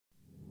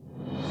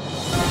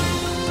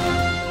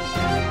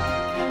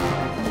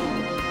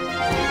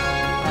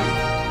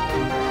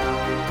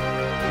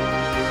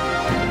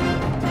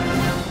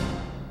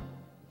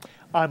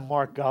I'm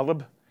Mark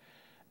Golub,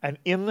 and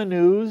in the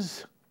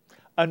news,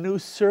 a new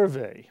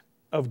survey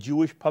of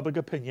Jewish public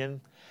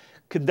opinion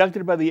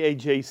conducted by the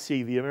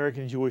AJC, the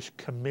American Jewish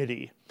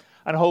Committee,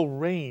 on a whole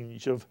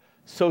range of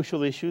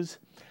social issues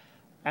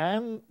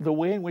and the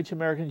way in which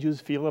American Jews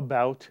feel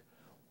about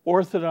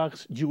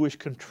Orthodox Jewish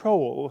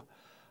control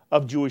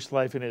of Jewish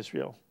life in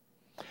Israel.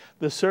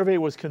 The survey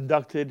was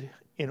conducted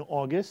in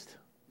August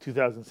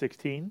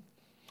 2016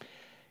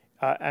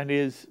 and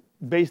is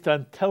based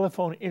on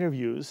telephone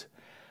interviews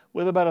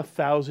with about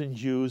 1,000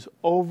 Jews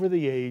over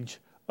the age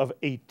of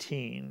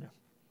 18.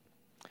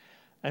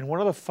 And one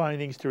of the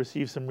findings to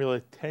receive some real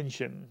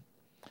attention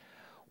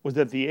was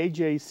that the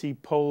AJC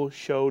poll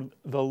showed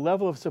the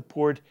level of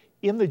support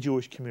in the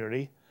Jewish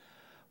community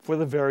for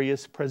the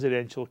various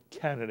presidential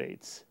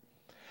candidates.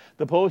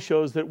 The poll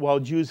shows that while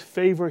Jews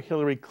favor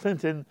Hillary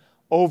Clinton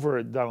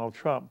over Donald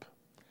Trump,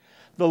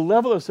 the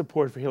level of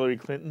support for Hillary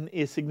Clinton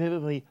is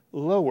significantly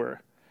lower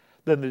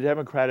than the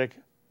Democratic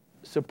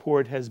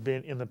support has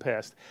been in the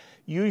past.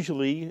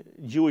 Usually,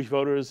 Jewish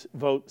voters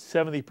vote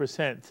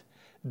 70%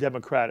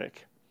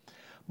 Democratic.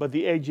 But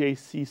the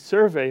AJC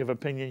Survey of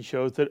Opinion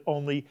shows that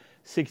only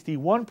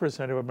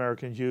 61% of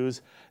American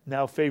Jews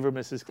now favor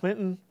Mrs.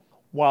 Clinton,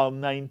 while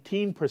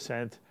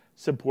 19%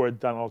 support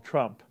Donald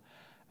Trump,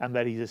 and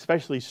that he's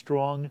especially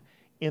strong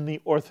in the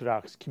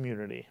Orthodox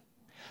community.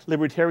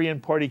 Libertarian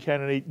Party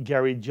candidate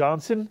Gary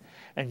Johnson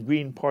and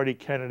Green Party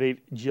candidate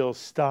Jill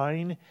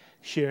Stein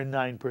share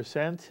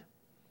 9%.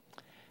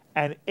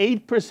 And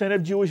 8%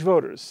 of Jewish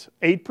voters,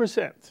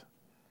 8%,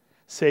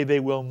 say they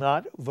will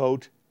not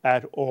vote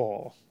at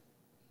all.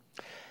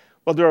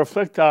 Well, to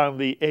reflect on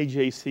the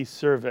AJC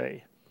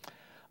survey,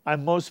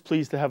 I'm most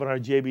pleased to have on our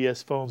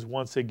JBS phones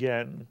once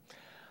again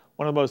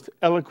one of the most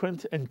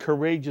eloquent and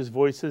courageous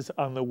voices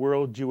on the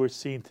world Jewish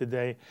scene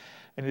today,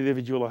 an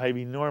individual I have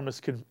enormous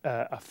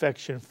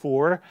affection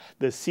for,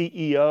 the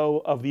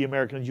CEO of the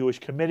American Jewish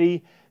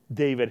Committee,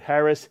 David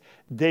Harris.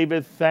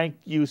 David, thank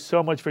you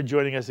so much for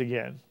joining us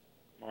again.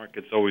 Mark,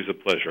 it's always a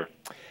pleasure.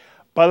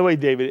 By the way,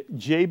 David,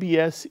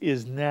 JBS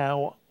is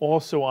now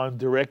also on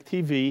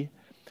DirecTV,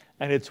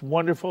 and it's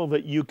wonderful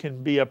that you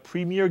can be a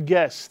premier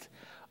guest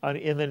on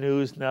In the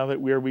News now that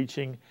we're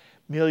reaching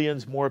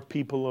millions more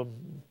people,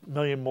 a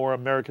million more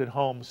American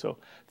homes. So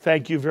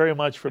thank you very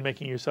much for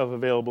making yourself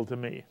available to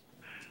me.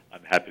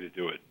 I'm happy to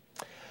do it.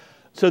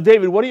 So,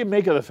 David, what do you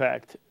make of the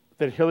fact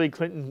that Hillary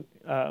Clinton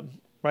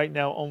right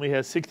now only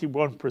has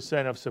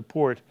 61% of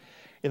support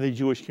in the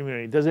Jewish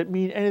community? Does it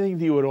mean anything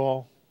to you at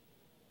all?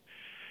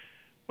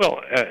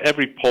 Well,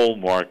 every poll,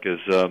 Mark, is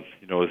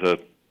is a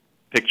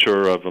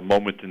picture of a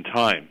moment in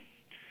time.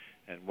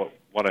 And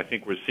what I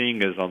think we're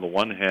seeing is, on the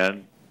one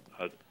hand,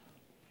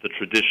 the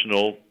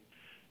traditional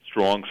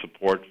strong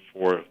support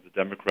for the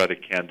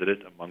Democratic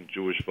candidate among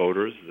Jewish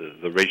voters.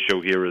 The ratio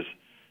here is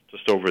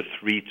just over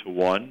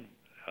 3-1,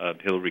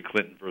 Hillary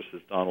Clinton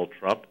versus Donald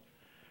Trump.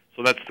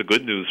 So that's the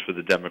good news for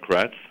the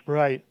Democrats.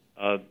 Right.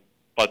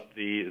 But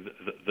the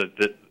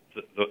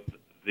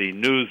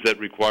news that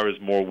requires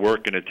more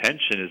work and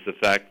attention is the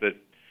fact that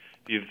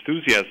the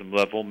enthusiasm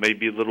level may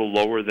be a little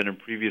lower than in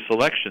previous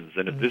elections.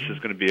 And if this is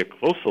going to be a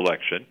close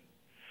election,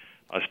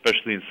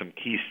 especially in some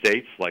key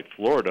states like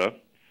Florida,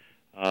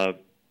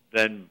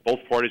 then both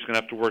parties are going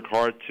to have to work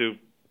hard to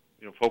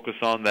focus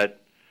on that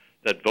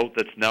vote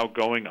that's now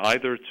going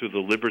either to the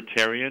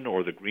Libertarian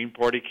or the Green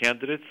Party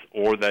candidates,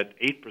 or that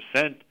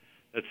 8%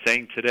 that's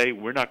saying today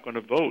we're not going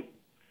to vote.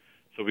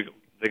 So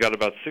they got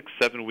about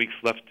 6-7 weeks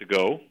left to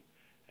go,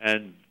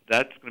 and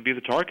that's going to be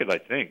the target, I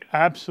think.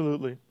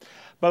 Absolutely.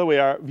 By the way,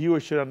 our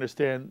viewers should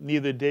understand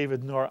neither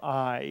David nor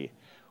I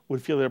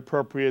would feel it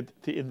appropriate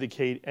to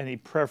indicate any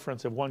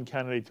preference of one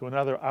candidate to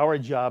another. Our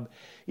job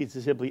is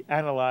to simply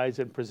analyze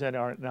and present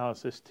our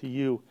analysis to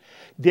you.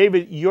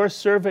 David, your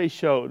survey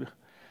showed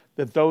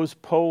that those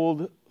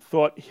polled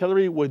thought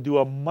Hillary would do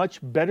a much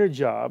better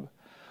job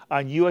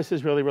on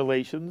U.S.-Israeli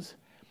relations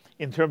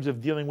in terms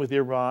of dealing with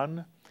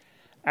Iran,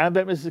 and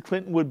that Mrs.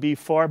 Clinton would be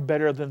far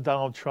better than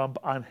Donald Trump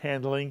on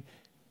handling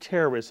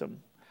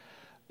terrorism.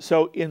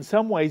 So in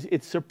some ways,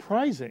 it's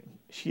surprising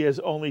she has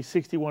only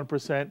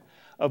 61%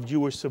 of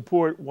Jewish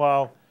support,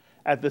 while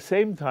at the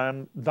same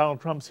time, Donald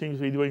Trump seems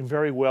to be doing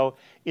very well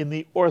in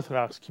the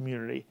Orthodox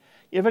community.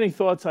 You have any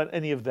thoughts on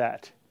any of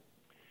that?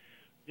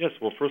 Yes.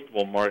 Well, first of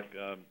all, Mark,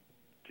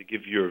 to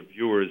give your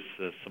viewers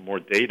some more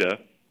data,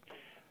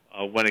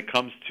 when it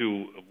comes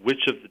to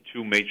which of the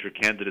two major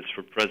candidates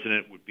for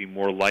president would be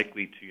more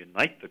likely to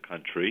unite the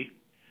country,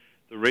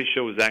 the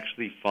ratio is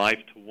actually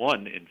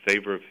 5-1 in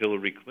favor of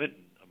Hillary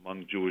Clinton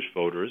among Jewish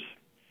voters.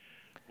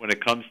 When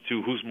it comes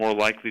to who's more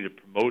likely to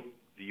promote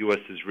the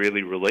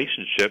U.S.-Israeli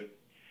relationship,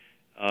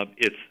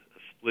 it's a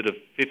split of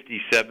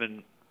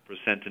 57%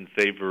 in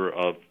favor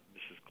of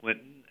Mrs.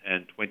 Clinton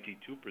and 22%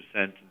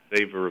 in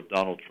favor of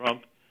Donald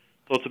Trump.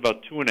 So it's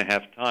about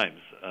 2.5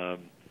 times.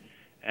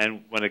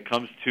 And when it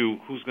comes to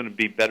who's going to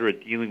be better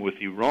at dealing with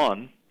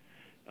Iran,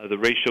 the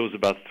ratio is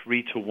about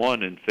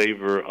 3-1 in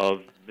favor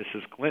of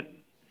Mrs. Clinton.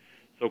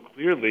 So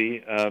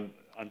clearly, on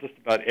just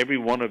about every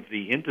one of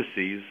the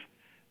indices,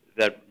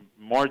 that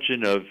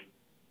margin of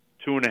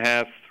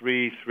 2.5,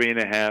 3,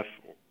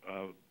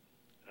 3.5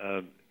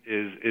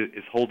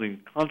 is holding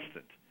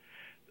constant.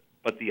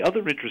 But the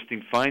other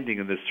interesting finding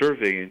in this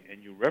survey,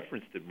 and you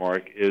referenced it,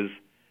 Mark, is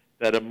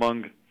that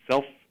among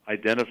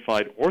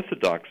self-identified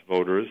Orthodox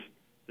voters,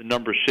 the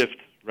numbers shift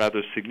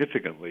rather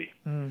significantly.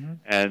 Mm-hmm.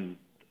 And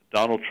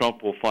Donald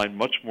Trump will find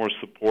much more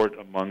support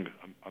among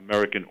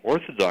American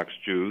Orthodox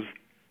Jews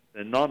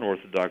than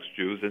non-Orthodox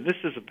Jews. And this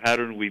is a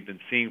pattern we've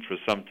been seeing for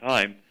some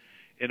time.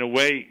 In a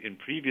way, in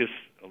previous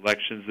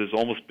elections, there's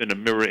almost been a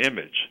mirror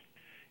image.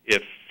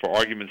 If, for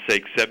argument's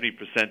sake,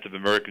 70% of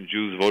American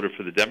Jews voted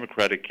for the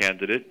Democratic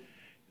candidate,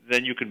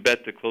 then you can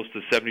bet that close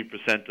to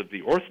 70% of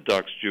the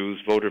Orthodox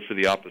Jews voted for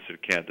the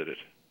opposite candidate.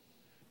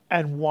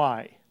 And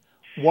why?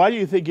 Why do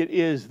you think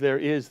there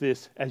is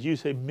this, as you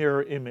say,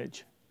 mirror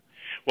image?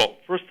 Well,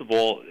 first of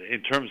all,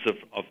 in terms of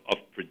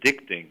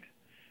predicting,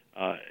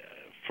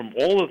 from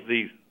all of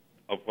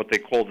what they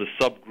call the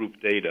subgroup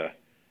data,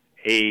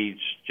 age,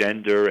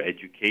 gender,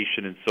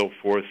 education, and so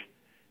forth,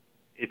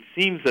 it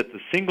seems that the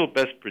single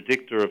best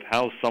predictor of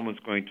how someone's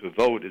going to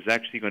vote is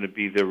actually going to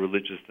be their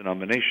religious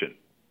denomination.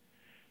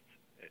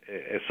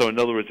 So, in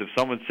other words, if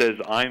someone says,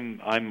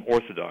 I'm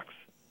Orthodox,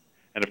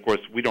 and of course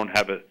we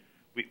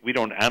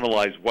don't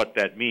analyze what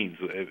that means.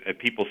 If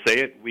people say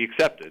it, we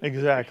accept it.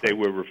 Exactly. If they say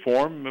we're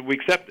Reform, we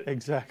accept it.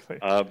 Exactly.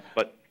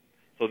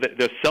 So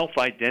they're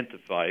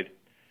self-identified,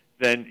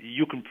 then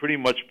you can pretty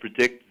much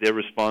predict their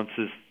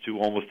responses to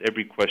almost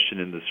every question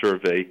in the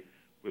survey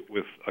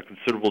with a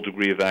considerable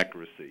degree of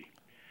accuracy.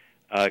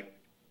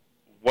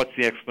 What's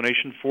the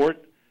explanation for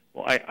it?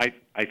 Well,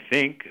 I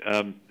think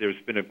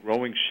there's been a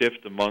growing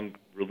shift among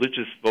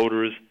religious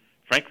voters,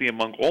 frankly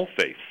among all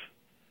faiths,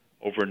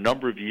 over a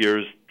number of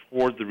years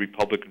toward the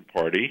Republican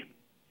Party.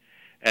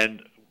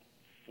 And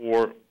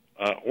for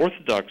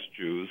Orthodox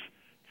Jews,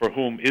 for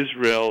whom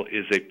Israel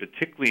is a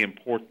particularly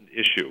important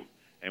issue,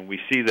 and we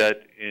see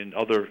that in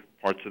other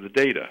parts of the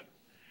data,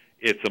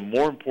 it's a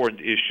more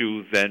important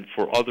issue than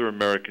for other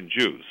American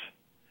Jews.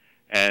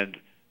 And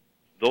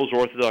those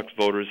Orthodox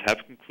voters have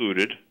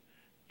concluded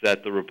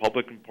that the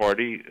Republican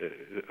Party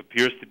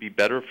appears to be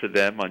better for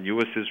them on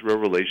U.S.-Israel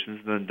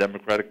relations than the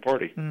Democratic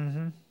Party.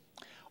 Mm-hmm.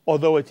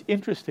 Although it's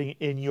interesting,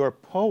 in your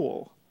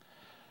poll,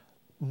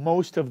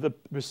 most of the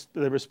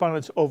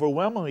respondents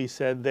overwhelmingly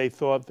said they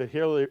thought that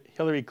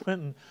Hillary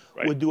Clinton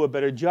would do a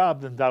better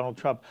job than Donald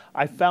Trump.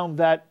 I found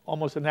that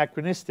almost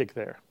anachronistic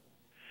there.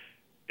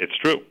 It's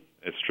true.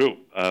 It's true.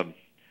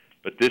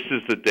 But this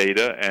is the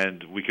data,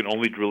 and we can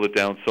only drill it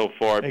down so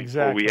far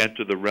before we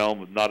enter the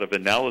realm not of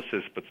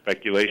analysis but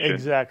speculation.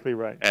 Exactly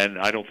right. And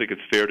I don't think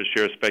it's fair to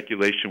share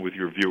speculation with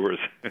your viewers.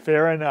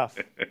 Fair enough.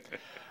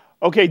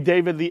 Okay,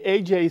 David, the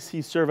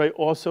AJC survey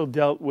also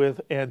dealt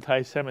with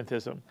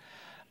anti-Semitism.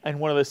 And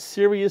one of the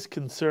serious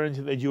concerns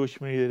in the Jewish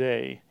community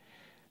today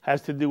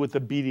has to do with the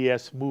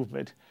BDS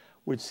movement,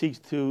 which seeks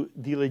to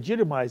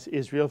delegitimize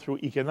Israel through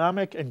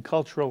economic and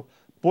cultural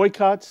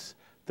boycotts,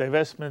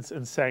 divestments,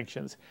 and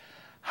sanctions.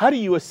 How do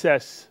you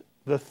assess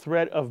the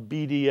threat of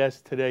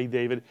BDS today,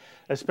 David,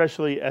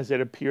 especially as it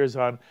appears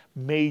on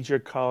major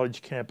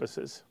college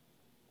campuses?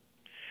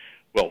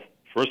 Well,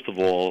 first of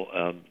all,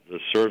 the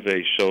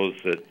survey shows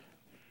that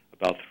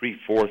about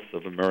 3/4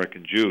 of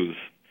American Jews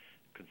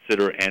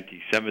consider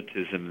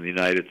anti-Semitism in the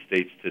United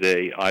States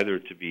today either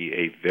to be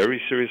a very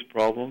serious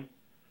problem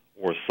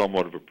or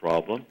somewhat of a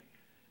problem.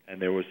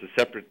 And there was a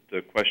separate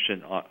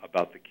question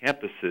about the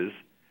campuses,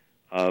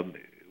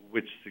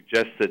 which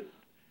suggests that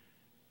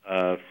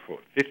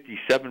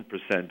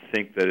 57%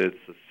 think that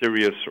it's a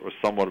serious or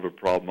somewhat of a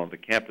problem on the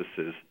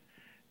campuses.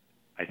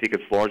 I think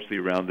it's largely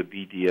around the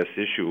BDS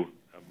issue,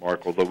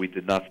 Mark, although we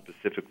did not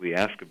specifically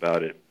ask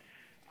about it.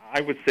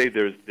 I would say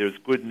there's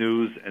good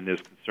news and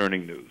there's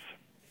concerning news.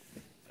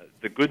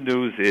 The good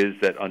news is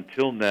that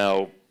until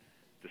now,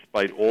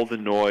 despite all the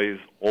noise,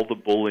 all the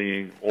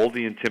bullying, all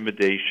the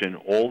intimidation,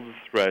 all the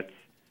threats,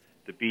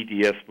 the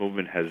BDS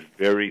movement has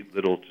very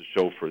little to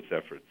show for its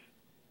efforts.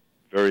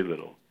 Very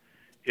little.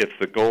 If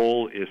the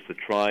goal is to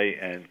try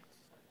and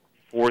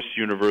force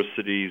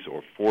universities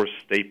or force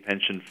state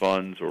pension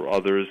funds or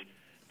others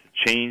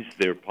to change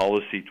their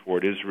policy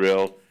toward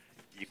Israel,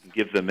 you can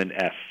give them an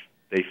F.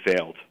 They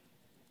failed.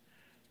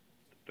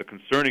 The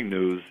concerning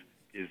news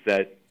is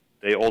that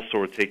they also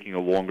are taking a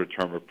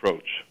longer-term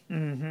approach.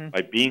 Mm-hmm.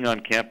 By being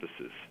on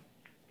campuses,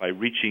 by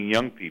reaching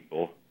young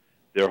people,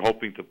 they're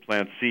hoping to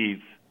plant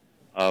seeds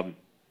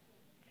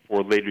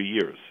for later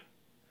years.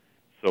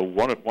 So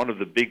one of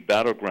the big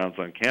battlegrounds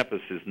on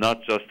campus is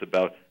not just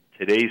about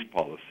today's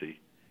policy.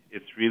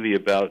 It's really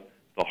about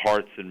the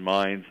hearts and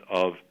minds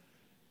of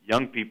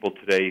young people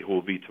today who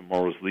will be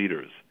tomorrow's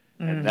leaders.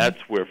 Mm-hmm. And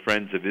that's where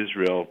Friends of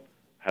Israel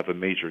have a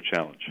major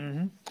challenge.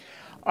 Mm-hmm.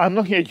 I'm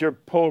looking at your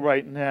poll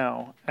right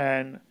now,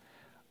 and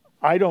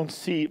I don't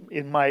see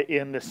in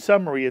the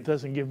summary, it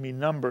doesn't give me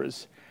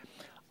numbers.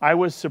 I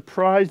was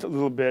surprised a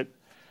little bit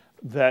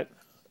that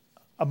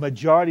a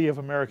majority of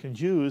American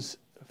Jews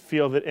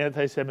feel that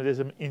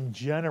anti-Semitism in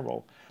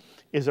general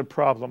is a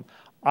problem.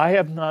 I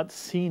have not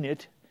seen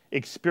it,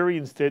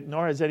 experienced it,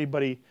 nor has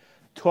anybody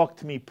talked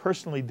to me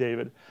personally,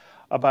 David,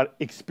 about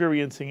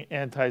experiencing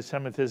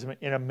anti-Semitism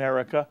in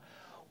America.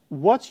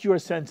 What's your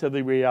sense of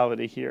the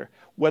reality here?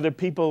 Whether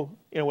people,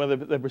 whether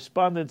the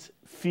respondents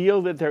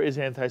feel that there is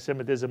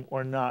anti-Semitism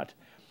or not.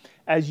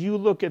 As you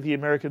look at the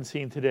American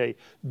scene today,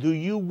 do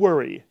you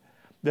worry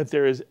that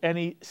there is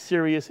any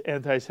serious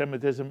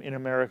anti-Semitism in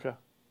America?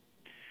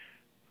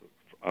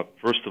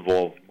 First of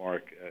all,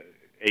 Mark,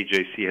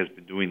 AJC has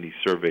been doing these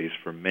surveys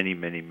for many,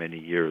 many, many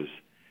years,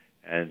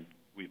 and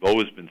we've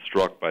always been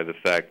struck by the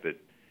fact that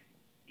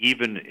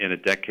even in a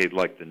decade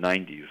like the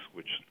 90s,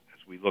 which,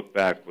 as we look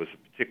back, was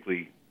a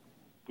particularly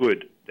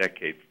good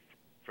decade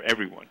for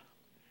everyone,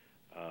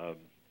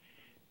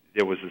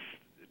 there was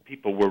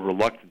people were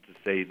reluctant to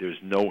say there's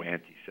no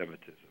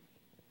anti-Semitism.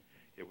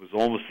 It was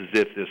almost as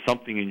if there's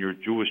something in your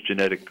Jewish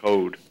genetic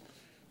code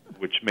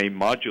which may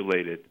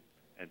modulate it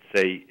and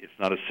say it's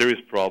not a serious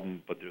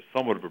problem, but there's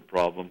somewhat of a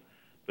problem.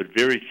 But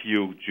very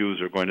few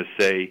Jews are going to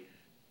say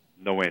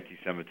no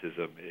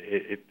anti-Semitism.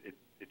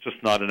 It's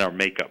just not in our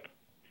makeup.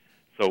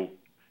 So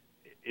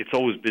it's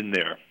always been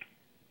there.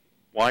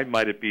 Why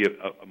might it be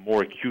a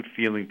more acute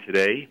feeling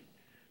today?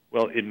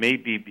 Well, it may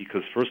be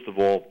because, first of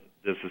all,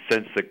 there's a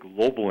sense that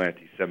global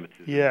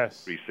anti-Semitism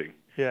is increasing.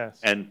 Yes.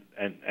 And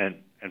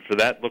for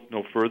that, look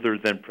no further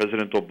than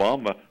President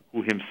Obama,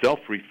 who himself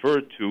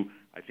referred to,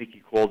 I think he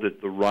called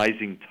it the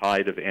rising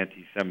tide of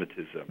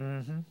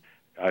anti-Semitism.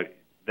 Mm-hmm.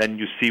 Then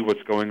you see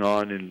what's going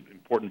on in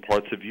important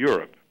parts of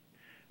Europe.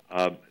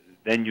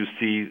 Then you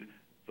see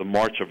the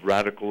march of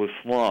radical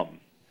Islam.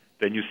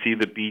 Then you see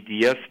the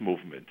BDS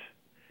movement.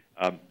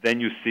 Then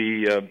you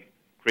see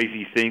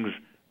crazy things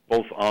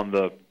both on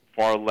the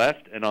far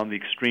left and on the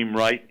extreme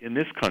right in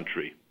this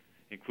country,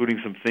 including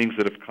some things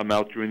that have come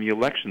out during the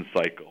election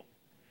cycle.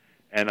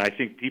 And I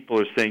think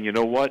people are saying, you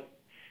know what,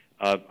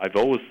 I've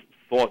always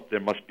thought there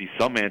must be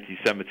some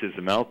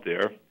anti-Semitism out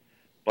there,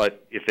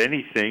 but if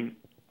anything,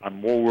 I'm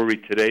more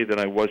worried today than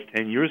I was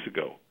 10 years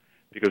ago,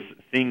 because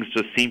things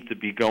just seem to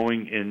be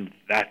going in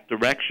that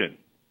direction.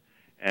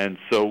 And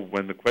so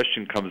when the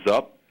question comes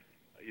up,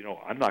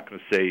 I'm not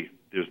going to say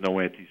there's no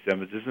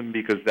anti-Semitism,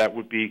 because that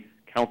would be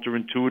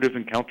counterintuitive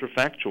and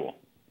counterfactual.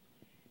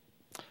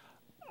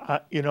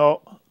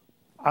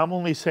 I'm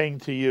only saying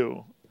to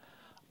you,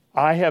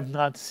 I have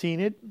not seen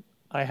it.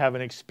 I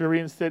haven't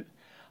experienced it.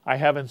 I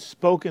haven't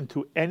spoken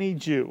to any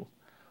Jew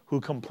who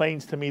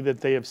complains to me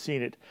that they have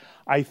seen it.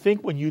 I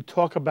think when you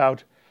talk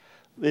about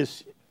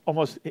this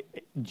almost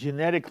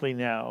genetically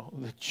now,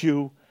 the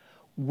Jew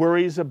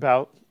worries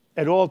about,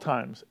 at all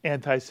times,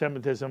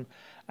 anti-Semitism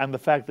and the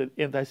fact that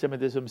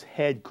anti-Semitism's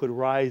head could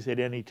rise at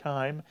any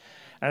time.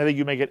 And I think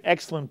you make an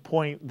excellent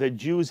point that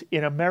Jews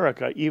in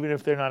America, even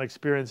if they're not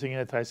experiencing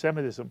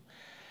anti-Semitism,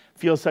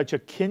 feel such a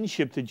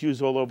kinship to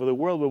Jews all over the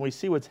world. When we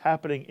see what's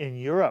happening in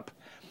Europe,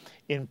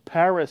 in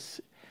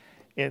Paris,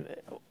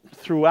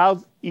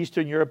 throughout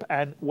Eastern Europe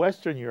and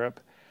Western Europe,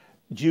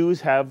 Jews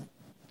have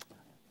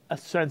a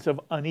sense of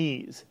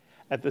unease.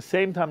 At the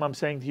same time, I'm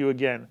saying to you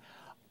again,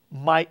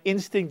 my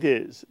instinct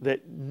is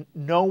that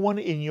no one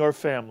in your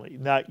family,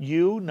 not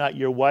you, not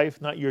your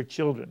wife, not your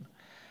children,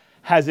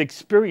 has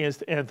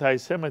experienced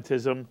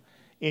anti-Semitism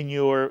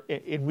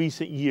in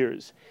recent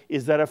years.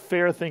 Is that a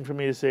fair thing for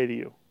me to say to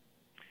you?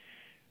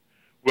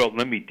 Well,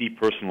 let me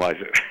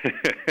depersonalize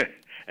it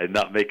and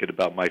not make it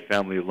about my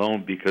family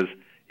alone, because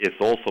it's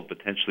also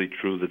potentially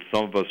true that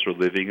some of us are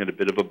living in a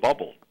bit of a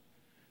bubble,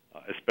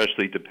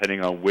 especially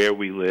depending on where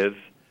we live,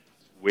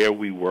 where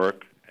we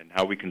work, and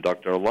how we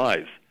conduct our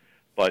lives.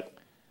 But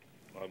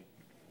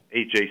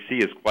AJC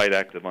is quite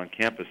active on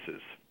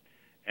campuses.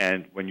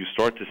 And when you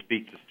start to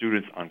speak to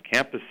students on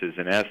campuses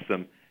and ask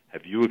them,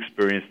 have you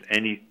experienced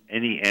any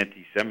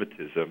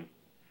anti-Semitism,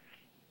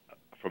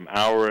 from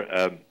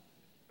our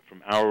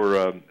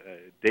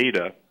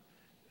data,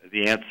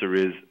 the answer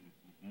is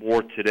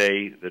more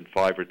today than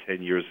 5 or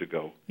 10 years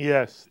ago.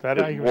 Yes, that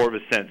There's more of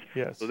a sense.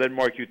 Yes. So then,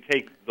 Mark, you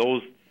take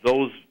those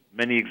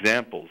many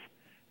examples,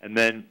 and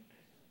then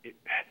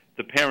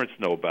the parents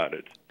know about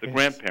it, the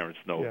grandparents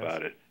know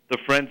about it, the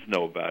friends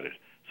know about it.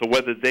 So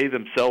whether they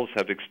themselves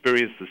have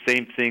experienced the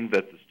same thing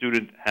that the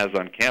student has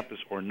on campus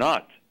or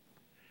not,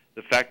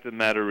 the fact of the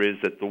matter is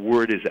that the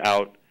word is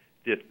out,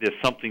 that there's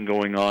something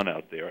going on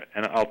out there.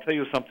 And I'll tell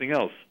you something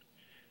else.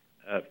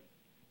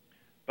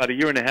 About a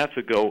year and a half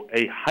ago,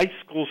 a high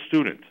school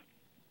student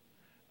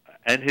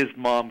and his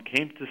mom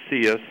came to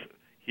see us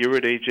here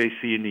at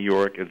AJC in New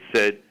York and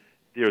said,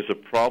 there's a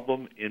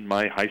problem in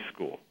my high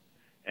school.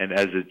 And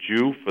as a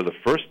Jew, for the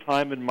first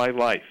time in my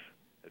life,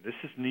 and this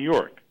is New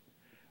York,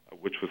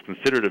 which was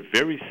considered a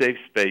very safe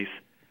space,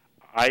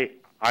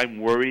 I'm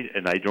worried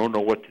and I don't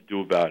know what to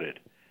do about it.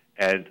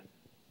 And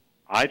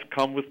I've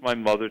come with my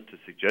mother to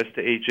suggest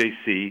to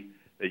AJC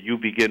that you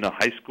begin a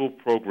high school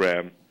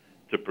program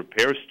to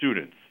prepare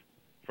students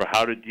for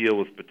how to deal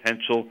with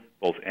potential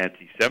both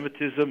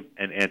anti-Semitism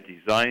and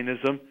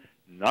anti-Zionism,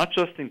 not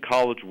just in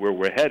college where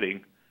we're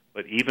heading,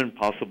 but even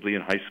possibly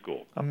in high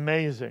school.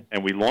 Amazing.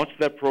 And we launched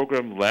that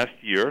program last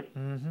year.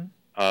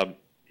 Mm-hmm.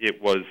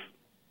 It was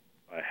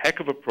a heck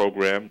of a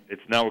program.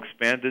 It's now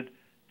expanded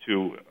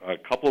to a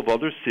couple of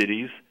other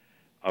cities.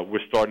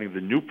 We're starting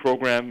the new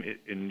program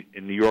in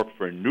New York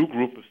for a new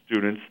group of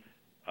students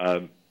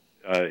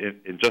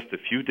in just a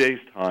few days'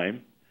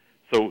 time.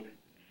 So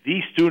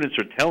these students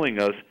are telling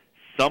us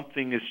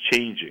something is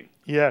changing.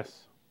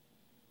 Yes,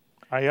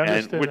 I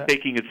understand. And we're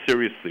taking it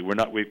seriously. We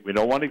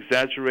don't want to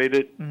exaggerate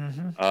it.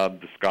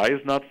 The sky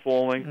is not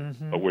falling,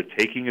 but we're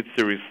taking it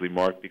seriously,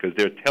 Mark, because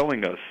they're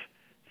telling us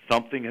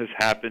something has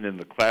happened in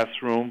the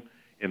classroom,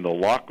 in the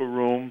locker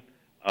room,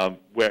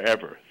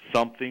 wherever.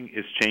 Something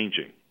is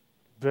changing.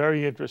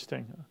 Very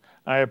interesting.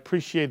 I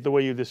appreciate the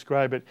way you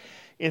describe it.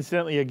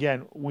 Incidentally,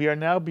 again, we are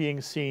now being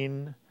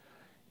seen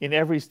in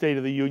every state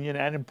of the Union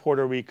and in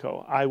Puerto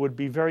Rico. I would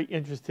be very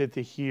interested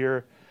to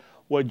hear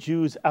what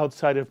Jews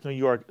outside of New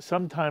York,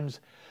 sometimes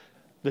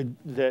the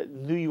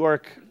New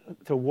York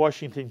to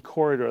Washington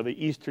corridor,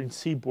 the Eastern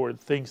Seaboard,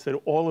 thinks that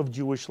all of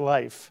Jewish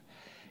life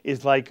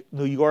is like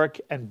New York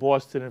and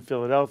Boston and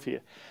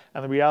Philadelphia.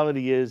 And the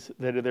reality is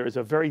that there is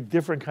a very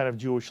different kind of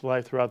Jewish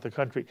life throughout the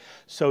country.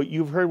 So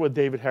you've heard what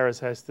David Harris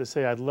has to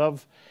say. I'd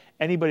love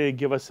anybody to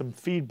give us some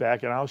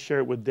feedback, and I'll share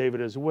it with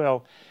David as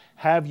well.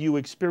 Have you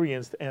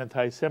experienced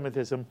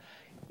anti-Semitism,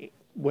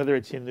 whether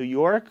it's in New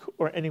York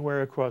or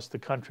anywhere across the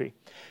country?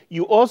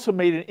 You also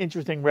made an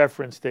interesting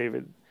reference,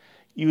 David.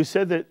 You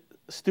said that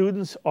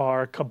students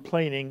are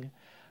complaining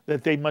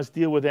that they must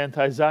deal with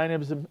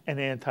anti-Zionism and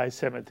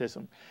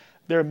anti-Semitism.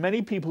 There are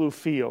many people who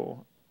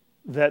feel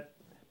that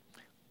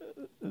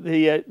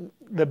the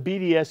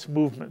BDS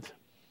movement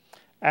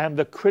and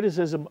the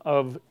criticism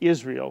of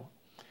Israel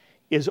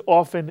is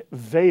often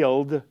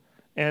veiled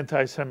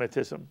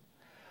anti-Semitism.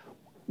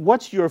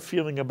 What's your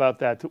feeling about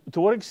that?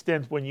 To what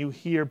extent, when you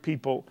hear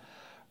people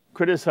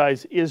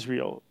criticize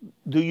Israel,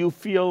 do you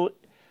feel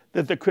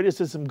that the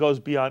criticism goes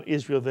beyond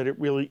Israel, that it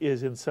really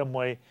is in some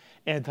way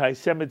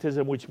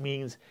anti-Semitism, which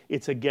means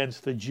it's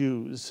against the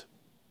Jews?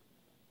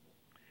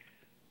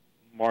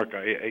 Mark,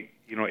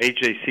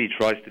 AJC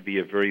tries to be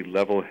a very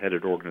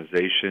level-headed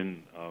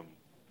organization.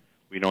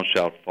 We don't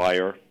shout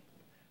fire.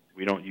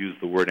 We don't use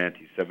the word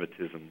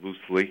anti-Semitism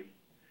loosely.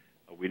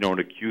 We don't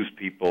accuse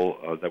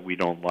people that we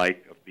don't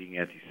like of being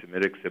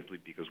anti-Semitic simply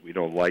because we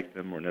don't like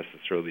them or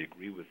necessarily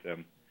agree with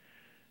them.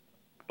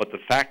 But the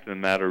fact of the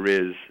matter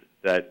is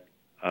that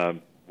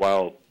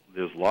while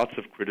there's lots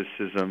of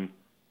criticism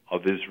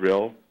of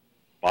Israel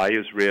by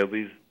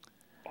Israelis,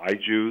 by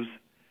Jews,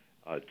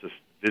 just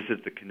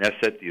visit the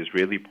Knesset, the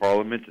Israeli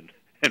parliament,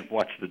 and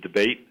watch the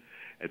debate,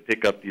 and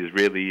pick up the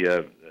Israeli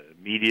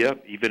media,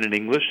 even in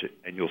English,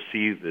 and you'll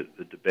see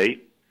the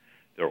debate.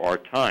 There are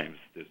times,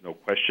 there's no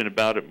question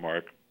about it,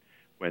 Mark,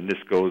 when this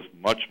goes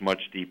much,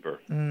 much deeper.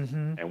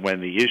 And when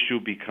the issue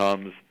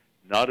becomes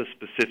not a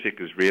specific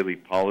Israeli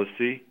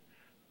policy,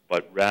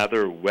 but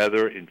rather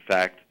whether, in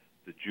fact,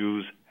 the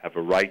Jews have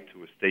a right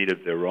to a state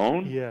of their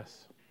own.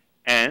 Yes.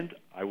 And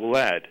I will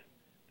add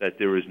that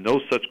there is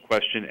no such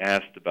question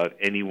asked about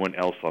anyone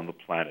else on the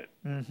planet.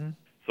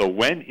 So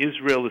when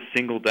Israel is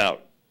singled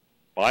out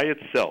by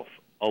itself,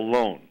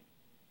 alone,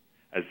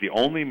 as the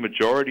only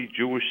majority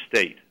Jewish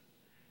state,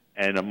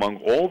 and among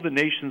all the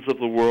nations of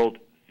the world,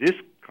 this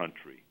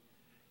country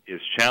is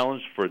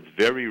challenged for its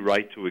very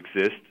right to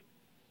exist,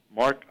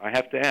 Mark, I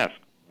have to ask,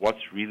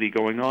 what's really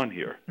going on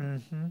here?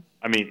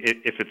 I mean,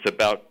 if it's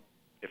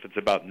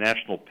about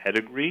national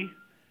pedigree,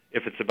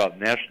 if it's about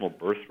national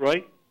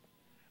birthright,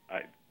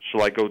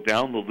 shall I go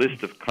down the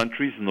list of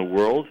countries in the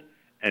world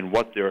and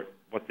what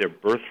their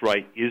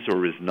birthright is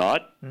or is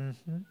not?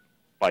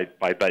 By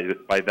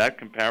that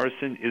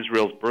comparison,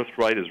 Israel's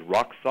birthright is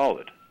rock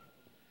solid.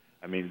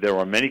 I mean, there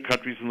are many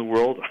countries in the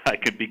world. I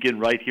could begin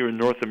right here in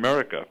North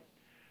America,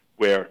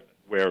 where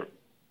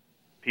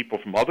people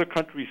from other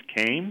countries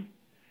came.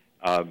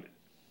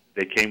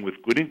 They came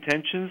with good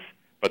intentions,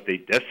 but they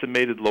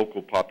decimated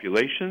local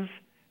populations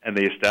and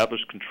they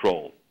established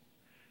control.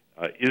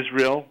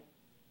 Israel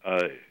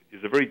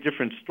is a very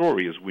different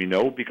story, as we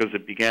know, because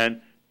it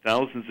began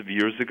thousands of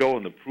years ago,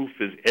 and the proof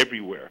is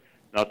everywhere,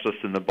 not just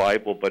in the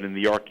Bible, but in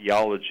the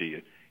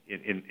archaeology,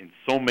 in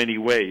so many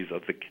ways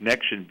of the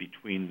connection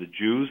between the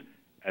Jews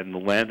and the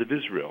land of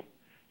Israel.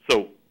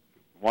 So,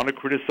 want to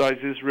criticize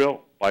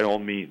Israel? By all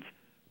means.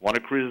 Want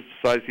to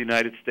criticize the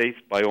United States?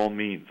 By all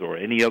means, or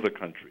any other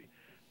country.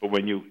 But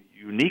when you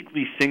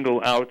uniquely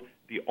single out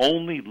the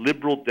only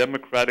liberal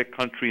democratic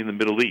country in the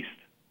Middle East,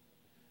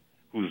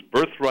 whose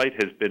birthright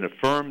has been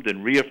affirmed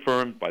and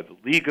reaffirmed by the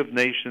League of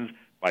Nations,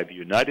 by the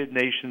United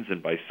Nations,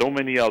 and by so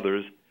many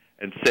others,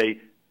 and say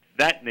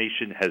that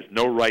nation has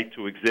no right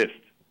to exist,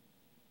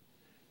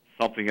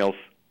 something else,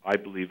 I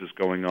believe, is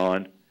going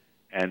on,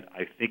 and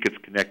I think it's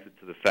connected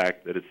to the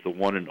fact that it's the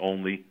one and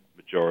only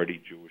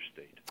majority Jewish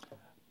state.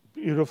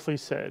 Beautifully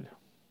said.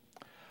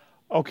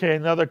 Okay,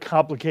 another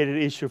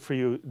complicated issue for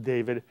you,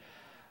 David.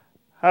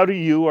 How do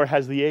you, or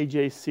has the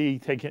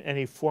AJC taken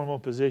any formal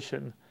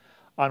position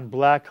on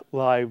Black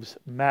Lives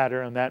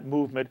Matter and that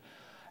movement?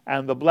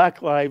 And the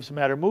Black Lives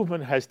Matter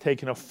movement has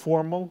taken a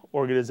formal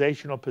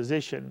organizational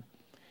position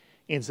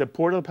in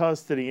support of the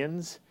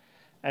Palestinians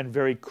and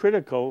very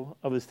critical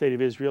of the state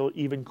of Israel,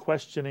 even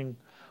questioning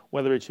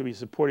whether it should be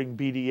supporting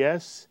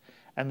BDS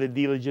and the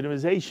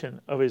delegitimization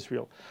of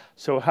Israel.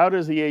 So how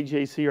does the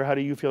AJC, or how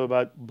do you feel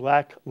about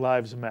Black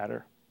Lives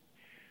Matter?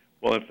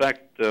 Well, in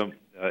fact,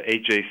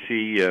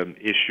 AJC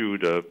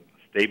issued a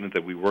statement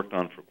that we worked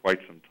on for quite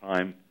some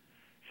time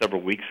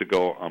several weeks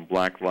ago on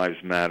Black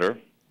Lives Matter,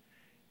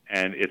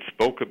 and it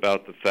spoke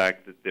about the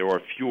fact that there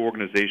are few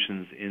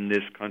organizations in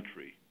this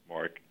country,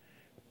 Mark,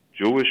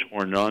 Jewish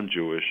or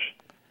non-Jewish,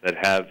 that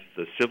have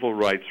the civil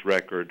rights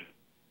record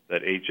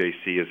that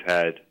AJC has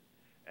had,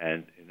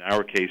 and in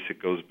our case,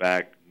 it goes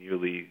back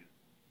nearly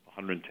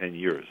 110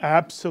 years.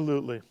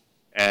 Absolutely.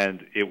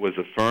 And it was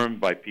affirmed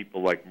by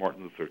people like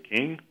Martin Luther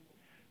King,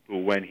 who,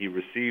 when he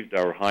received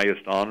our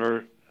highest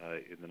honor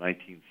in the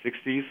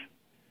 1960s,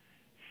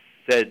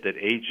 said that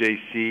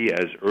AJC,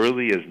 as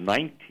early as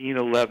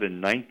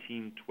 1911,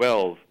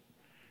 1912,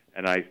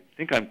 and I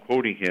think I'm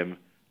quoting him,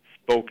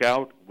 spoke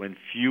out when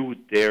few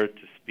dared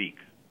to speak.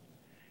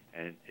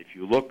 And if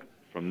you look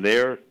from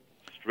there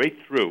straight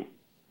through,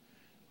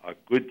 a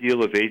good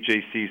deal of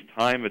AJC's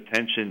time,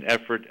 attention,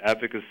 effort,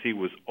 advocacy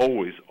was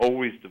always,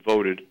 always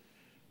devoted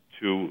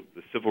to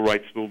the civil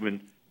rights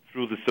movement,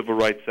 through the Civil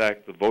Rights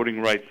Act, the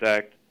Voting Rights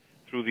Act,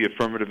 through the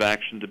affirmative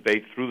action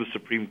debate, through the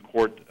Supreme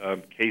Court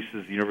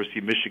cases, the University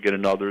of Michigan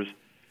and others.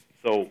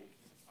 So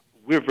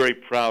we're very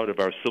proud of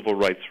our civil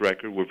rights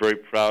record. We're very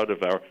proud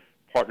of our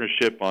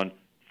partnership on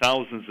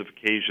thousands of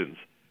occasions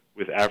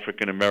with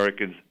African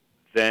Americans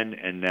then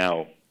and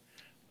now.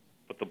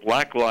 But the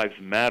Black Lives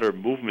Matter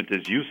movement,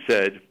 as you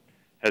said,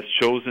 has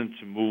chosen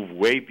to move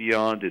way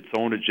beyond its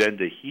own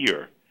agenda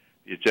here,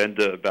 the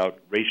agenda about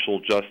racial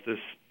justice,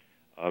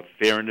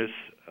 fairness,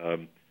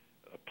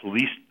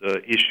 police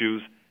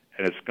issues,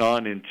 and it's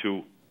gone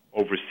into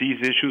overseas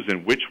issues.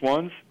 And which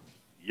ones?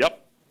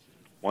 Yep.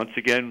 Once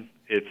again,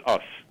 it's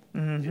us.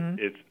 Mm-hmm.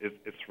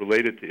 It's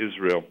related to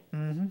Israel.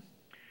 Mm-hmm.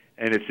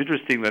 And it's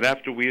interesting that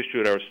after we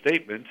issued our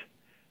statement,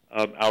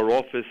 our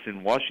office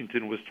in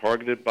Washington was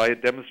targeted by a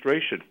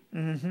demonstration,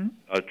 mm-hmm.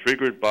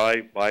 Triggered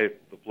by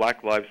the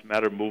Black Lives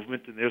Matter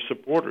movement and their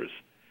supporters.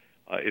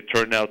 It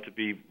turned out to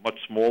be much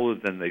smaller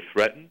than they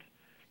threatened,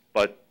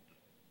 but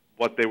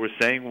what they were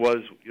saying was,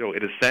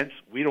 in a sense,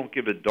 we don't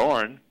give a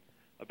darn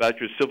about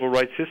your civil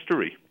rights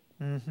history.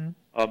 Mm-hmm.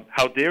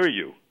 How dare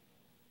you?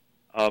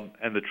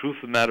 And the truth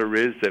of the matter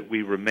is that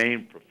we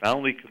remain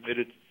profoundly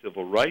committed to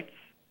civil rights,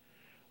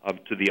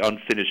 to the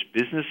unfinished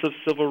business of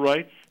civil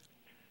rights,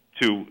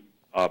 to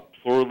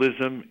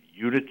pluralism,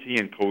 unity,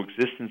 and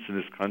coexistence in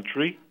this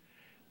country.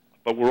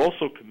 But we're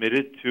also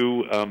committed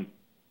to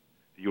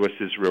the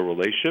U.S.-Israel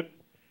relationship,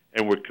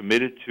 and we're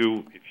committed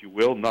to, if you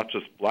will, not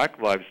just Black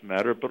Lives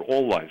Matter, but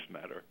all lives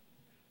matter.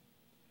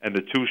 And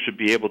the two should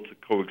be able to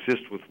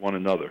coexist with one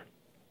another.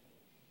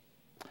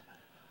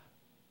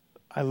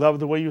 I love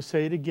the way you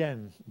say it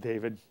again,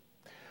 David.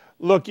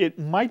 Look, it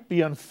might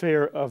be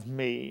unfair of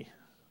me,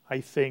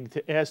 I think,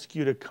 to ask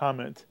you to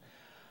comment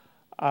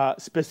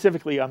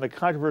specifically on the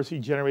controversy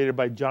generated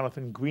by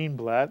Jonathan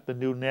Greenblatt, the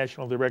new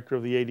national director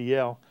of the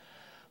ADL,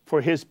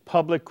 for his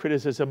public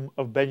criticism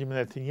of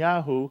Benjamin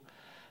Netanyahu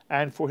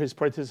and for his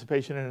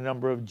participation in a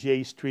number of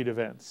J Street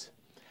events.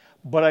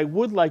 But I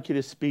would like you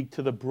to speak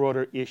to the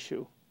broader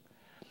issue.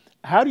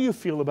 How do you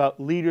feel about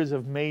leaders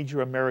of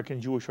major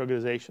American Jewish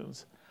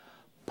organizations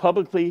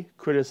publicly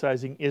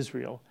criticizing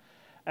Israel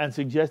and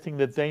suggesting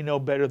that they know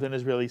better than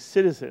Israeli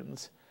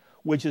citizens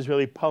which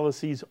Israeli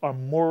policies are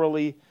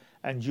morally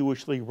and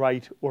Jewishly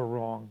right or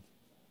wrong?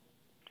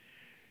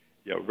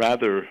 Yeah,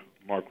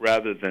 Mark,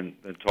 rather than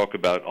talk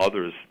about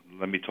others,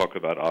 let me talk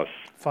about us.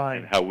 Fine.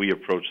 And how we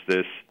approach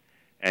this,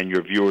 and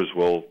your viewers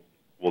will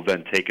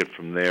then take it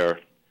from there.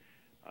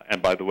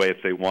 And by the way, if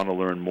they want to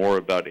learn more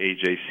about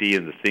AJC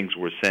and the things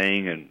we're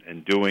saying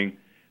and doing,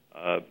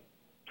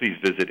 please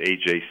visit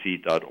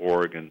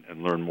ajc.org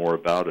and learn more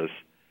about us.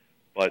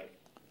 But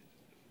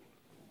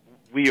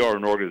we are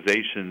an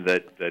organization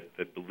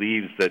that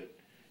believes that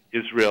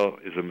Israel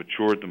is a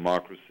mature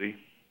democracy.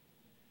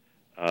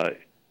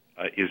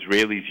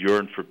 Israelis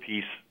yearn for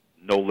peace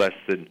no less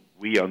than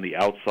we on the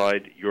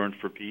outside yearn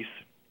for peace.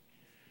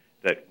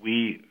 That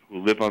we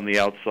who live on the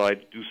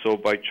outside do so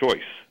by choice.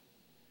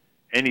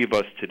 Any of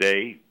us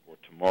today or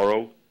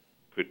tomorrow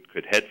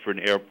could head for an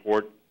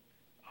airport,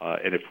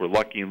 and if we're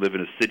lucky and live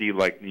in a city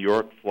like New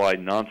York, fly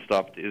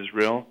nonstop to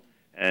Israel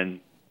and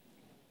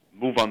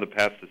move on the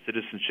path to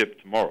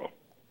citizenship tomorrow,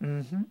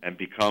 mm-hmm. and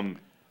become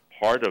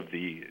part of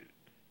the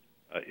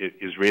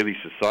Israeli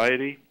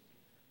society,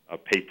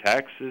 pay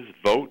taxes,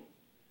 vote,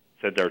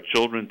 send our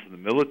children to the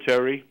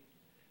military,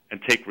 and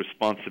take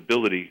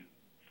responsibility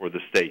for the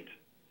state.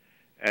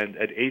 And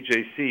at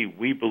AJC,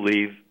 we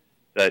believe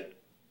that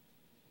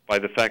by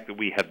the fact that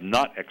we have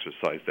not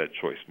exercised that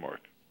choice,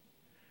 Mark,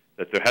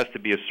 that there has to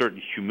be a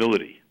certain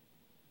humility.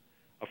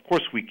 Of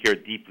course, we care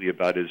deeply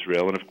about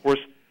Israel, and of course,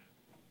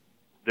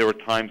 there are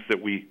times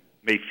that we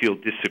may feel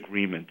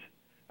disagreement.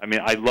 I mean,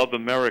 I love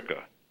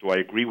America. Do I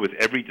agree with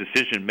every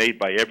decision made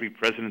by every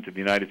president of the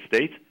United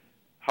States?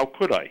 How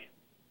could I?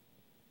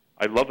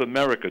 I love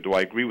America. Do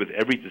I agree with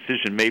every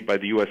decision made by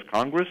the U.S.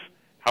 Congress?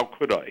 How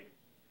could I?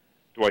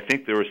 Do I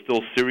think there are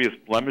still serious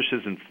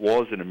blemishes and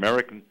flaws in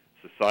American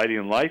society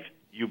and life?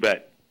 You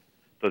bet.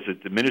 Does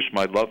it diminish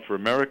my love for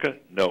America?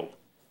 No.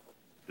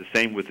 The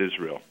same with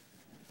Israel.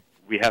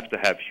 We have to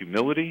have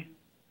humility.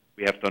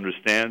 We have to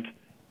understand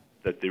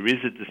that there is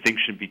a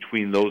distinction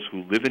between those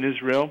who live in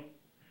Israel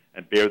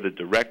and bear the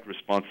direct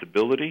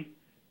responsibility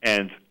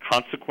and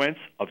consequence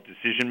of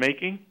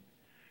decision-making,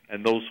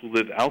 and those who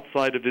live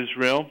outside of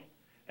Israel,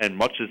 and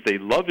much as they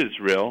love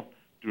Israel,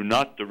 do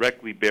not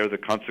directly bear the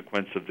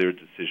consequence of their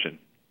decision.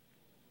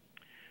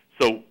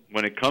 So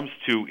when it comes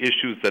to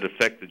issues that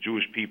affect the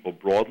Jewish people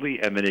broadly,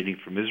 emanating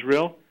from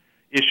Israel,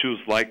 issues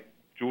like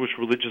Jewish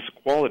religious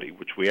equality,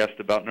 which we asked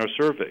about in our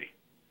survey,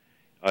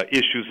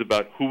 issues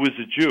about who is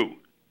a Jew,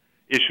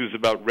 issues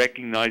about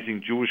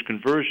recognizing Jewish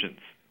conversions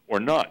or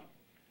not,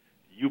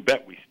 you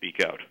bet we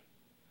speak out,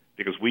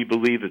 because we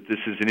believe that this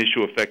is an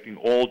issue affecting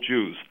all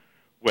Jews.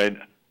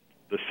 When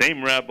the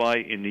same rabbi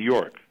in New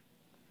York,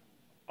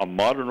 a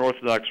modern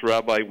Orthodox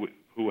rabbi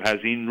who has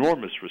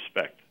enormous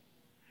respect,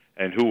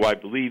 and who I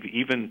believe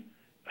even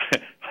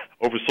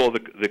oversaw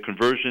the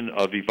conversion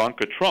of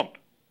Ivanka Trump,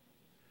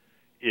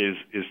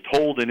 is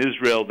told in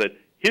Israel that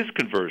his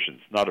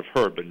conversions, not of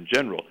her, but in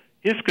general,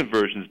 his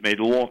conversions may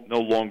no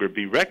longer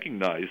be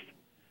recognized.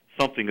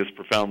 Something is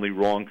profoundly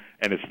wrong,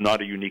 and it's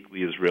not a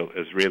uniquely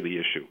Israeli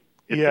issue.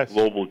 It's a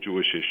global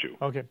Jewish issue.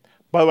 Okay.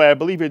 By the way, I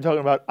believe you're talking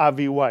about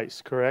Avi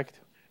Weiss, correct?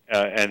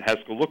 And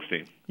Haskell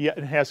Luckstein. Yeah,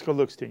 and Haskell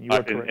Luckstein. You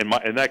are correct.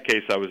 In that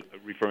case, I was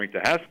referring to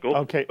Haskell.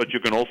 Okay. But you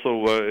can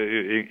also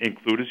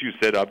include, as you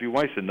said, Avi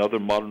Weiss, another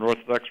modern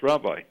Orthodox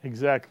rabbi.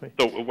 Exactly.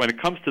 So when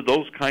it comes to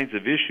those kinds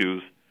of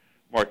issues,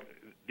 Mark,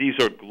 these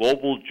are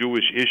global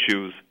Jewish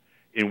issues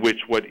in which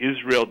what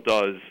Israel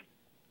does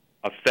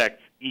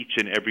affects each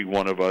and every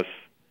one of us,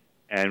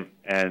 and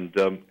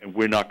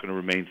we're not going to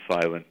remain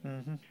silent.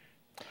 Mm-hmm.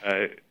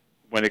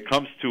 When it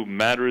comes to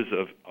matters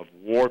of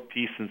war,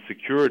 peace, and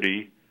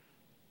security,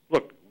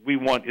 look, we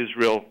want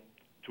Israel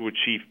to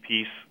achieve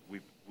peace.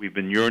 We've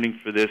been yearning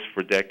for this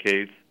for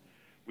decades.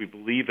 We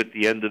believe at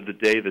the end of the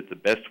day that the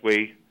best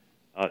way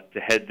to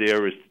head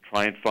there is to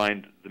try and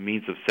find the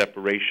means of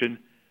separation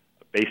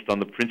based on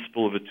the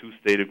principle of a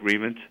two-state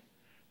agreement.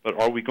 But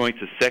are we going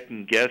to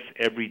second-guess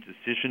every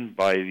decision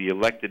by the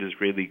elected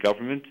Israeli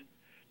government?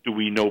 Do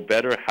we know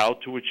better how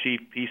to achieve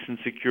peace and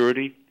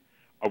security?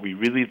 Are we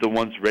really the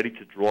ones ready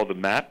to draw the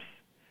maps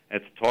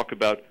and to talk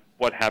about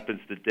what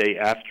happens the day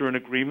after an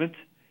agreement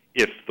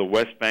if the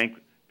West Bank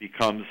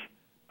becomes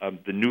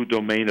the new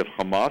domain of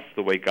Hamas,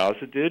 the way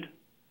Gaza did?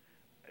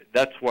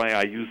 That's why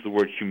I use the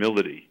word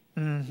humility.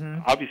 Mm-hmm.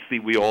 Obviously,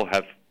 we all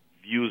have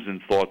views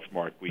and thoughts,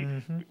 Mark. We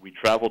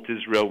travel to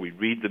Israel, we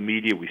read the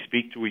media, we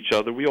speak to each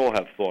other, we all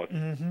have thoughts.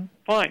 Mm-hmm.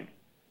 Fine.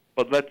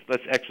 But let's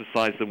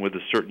exercise them with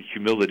a certain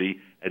humility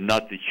and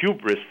not the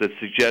hubris that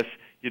suggests,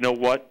 you know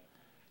what,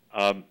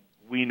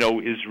 we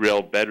know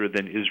Israel better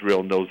than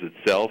Israel knows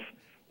itself.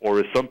 Or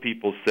as some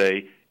people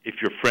say, if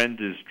your friend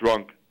is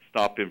drunk,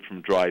 stop him from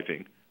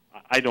driving.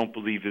 I don't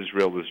believe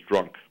Israel is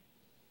drunk.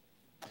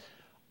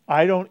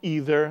 I don't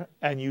either.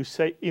 And you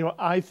say,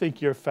 I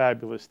think you're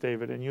fabulous,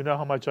 David, and you know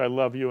how much I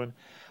love you and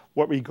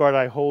what regard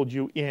I hold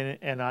you in,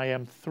 and I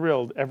am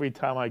thrilled every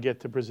time I get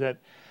to present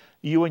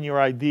you and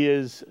your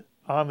ideas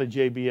on the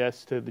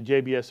JBS to the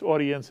JBS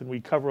audience, and we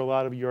cover a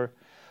lot of your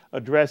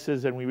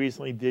addresses, and we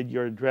recently did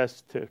your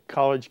address to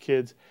college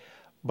kids.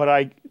 But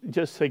I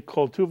just say,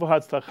 Kol Tuva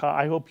Hatzlacha,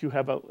 I hope you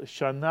have a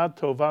Shana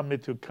Tova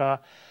Mituka.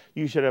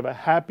 You should have a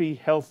happy,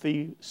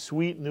 healthy,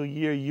 sweet new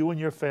year, you and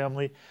your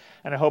family.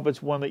 And I hope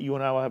it's one that you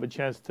and I will have a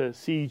chance to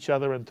see each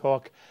other and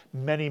talk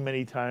many,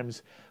 many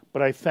times.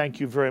 But I thank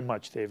you very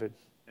much, David.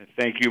 And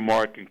thank you,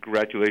 Mark, and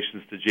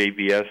congratulations to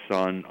JBS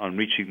on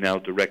reaching now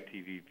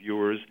DirecTV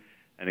viewers.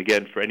 And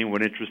again, for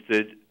anyone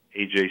interested,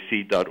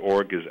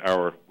 ajc.org is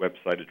our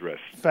website address.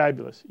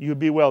 Fabulous. You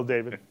be well,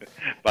 David.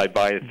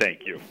 Bye-bye, and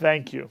thank you.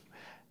 Thank you.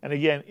 And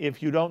again,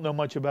 if you don't know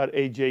much about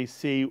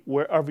AJC,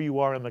 wherever you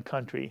are in the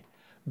country,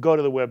 go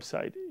to the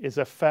website. It's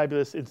a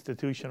fabulous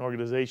institution,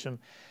 organization,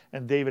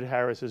 and David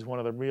Harris is one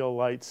of the real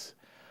lights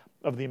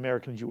of the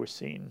American Jewish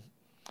scene.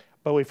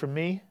 By the way, for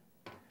me,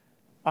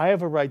 I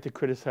have a right to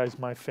criticize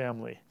my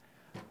family,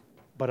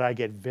 but I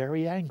get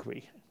very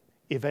angry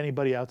if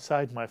anybody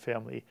outside my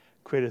family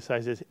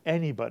criticizes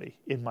anybody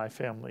in my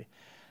family.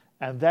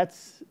 And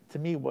that's, to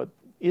me, what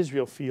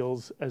Israel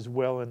feels as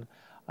well, and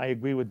I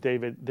agree with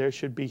David. There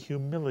should be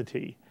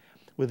humility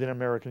within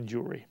American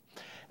Jewry.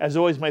 As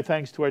always, my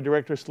thanks to our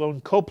director, Sloan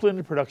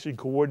Copeland, production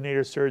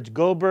coordinator, Serge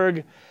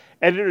Goldberg,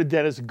 editor,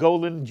 Dennis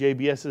Golan,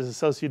 JBS's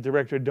associate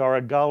director,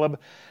 Dara Golub,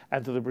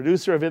 and to the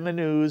producer of In the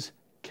News,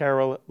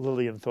 Carol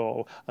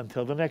Lilienthal.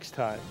 Until the next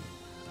time,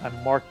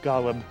 I'm Mark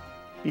Golub.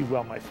 Be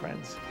well, my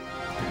friends.